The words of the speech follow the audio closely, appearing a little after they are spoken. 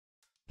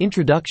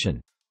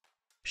Introduction.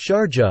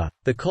 Sharjah,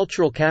 the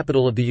cultural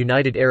capital of the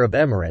United Arab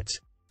Emirates,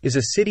 is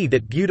a city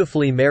that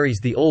beautifully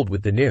marries the old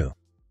with the new.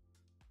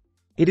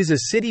 It is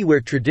a city where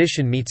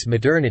tradition meets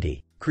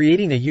modernity,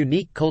 creating a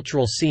unique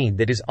cultural scene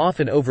that is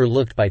often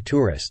overlooked by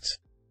tourists.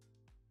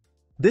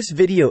 This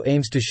video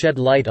aims to shed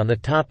light on the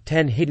top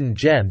 10 hidden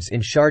gems in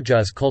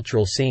Sharjah's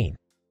cultural scene.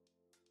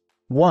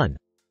 1.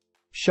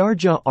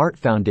 Sharjah Art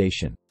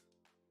Foundation.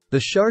 The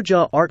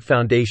Sharjah Art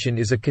Foundation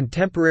is a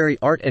contemporary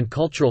art and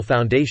cultural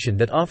foundation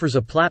that offers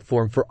a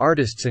platform for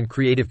artists and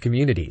creative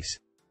communities.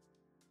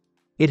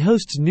 It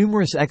hosts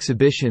numerous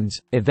exhibitions,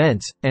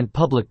 events, and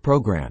public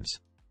programs.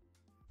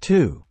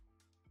 2.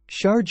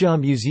 Sharjah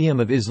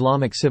Museum of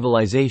Islamic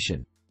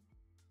Civilization.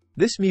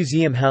 This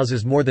museum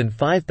houses more than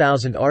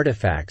 5,000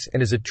 artifacts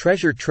and is a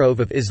treasure trove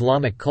of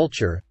Islamic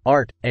culture,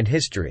 art, and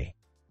history.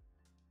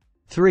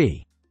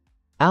 3.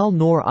 Al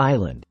Noor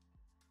Island.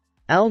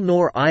 Al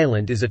Noor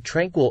Island is a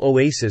tranquil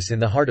oasis in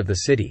the heart of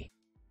the city.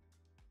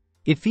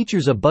 It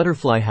features a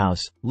butterfly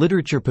house,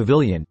 literature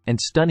pavilion, and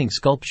stunning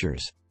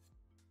sculptures.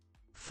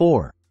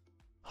 4.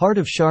 Heart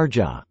of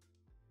Sharjah.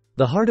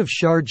 The Heart of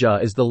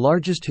Sharjah is the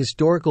largest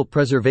historical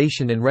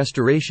preservation and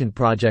restoration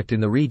project in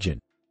the region.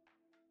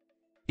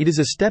 It is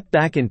a step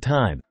back in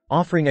time,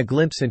 offering a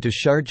glimpse into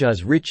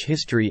Sharjah's rich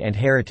history and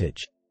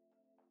heritage.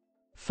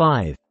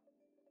 5.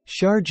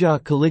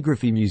 Sharjah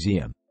Calligraphy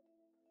Museum.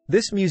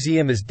 This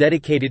museum is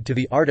dedicated to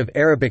the art of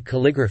Arabic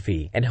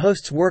calligraphy and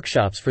hosts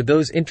workshops for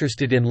those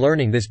interested in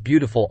learning this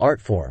beautiful art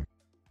form.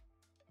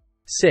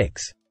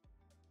 6.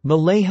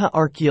 Malayha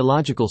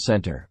Archaeological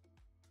Center.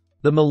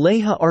 The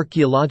Malayha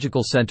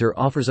Archaeological Center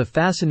offers a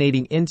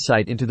fascinating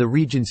insight into the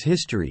region's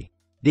history,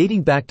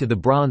 dating back to the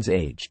Bronze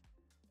Age.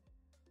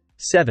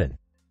 7.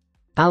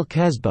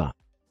 Al-Kasbah.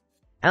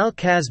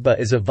 Al-Kasbah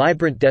is a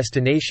vibrant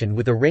destination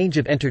with a range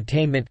of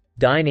entertainment,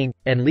 dining,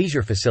 and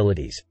leisure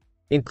facilities,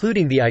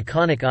 including the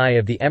iconic Eye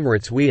of the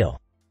Emirates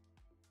Wheel.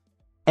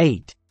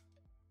 8.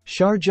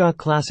 Sharjah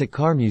Classic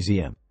Car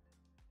Museum.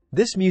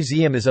 This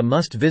museum is a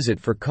must-visit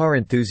for car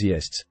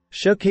enthusiasts,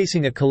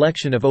 showcasing a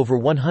collection of over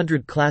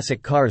 100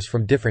 classic cars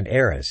from different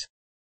eras.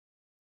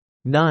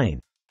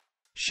 9.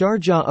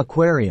 Sharjah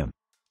Aquarium.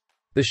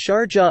 The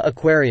Sharjah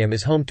Aquarium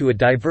is home to a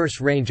diverse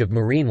range of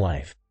marine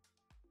life.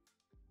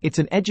 It's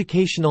an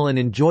educational and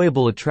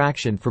enjoyable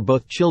attraction for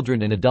both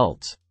children and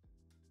adults.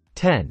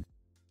 10.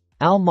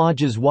 Al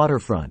Majaz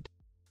Waterfront.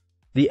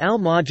 The Al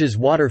Majaz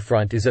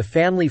Waterfront is a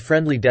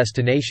family-friendly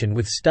destination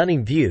with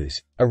stunning views,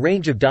 a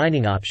range of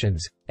dining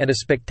options, and a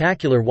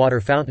spectacular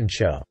water fountain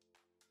show.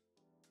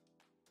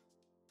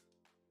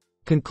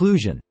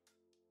 Conclusion.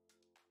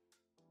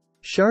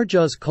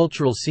 Sharjah's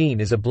cultural scene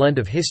is a blend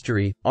of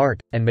history, art,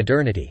 and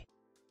modernity.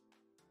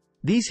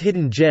 These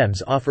hidden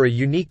gems offer a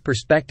unique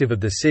perspective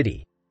of the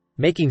city,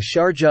 making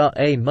Sharjah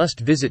a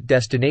must-visit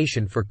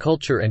destination for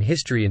culture and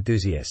history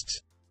enthusiasts.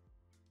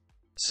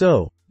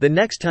 So, the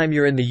next time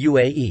you're in the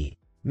UAE,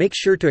 make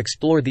sure to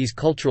explore these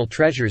cultural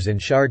treasures in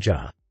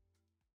Sharjah.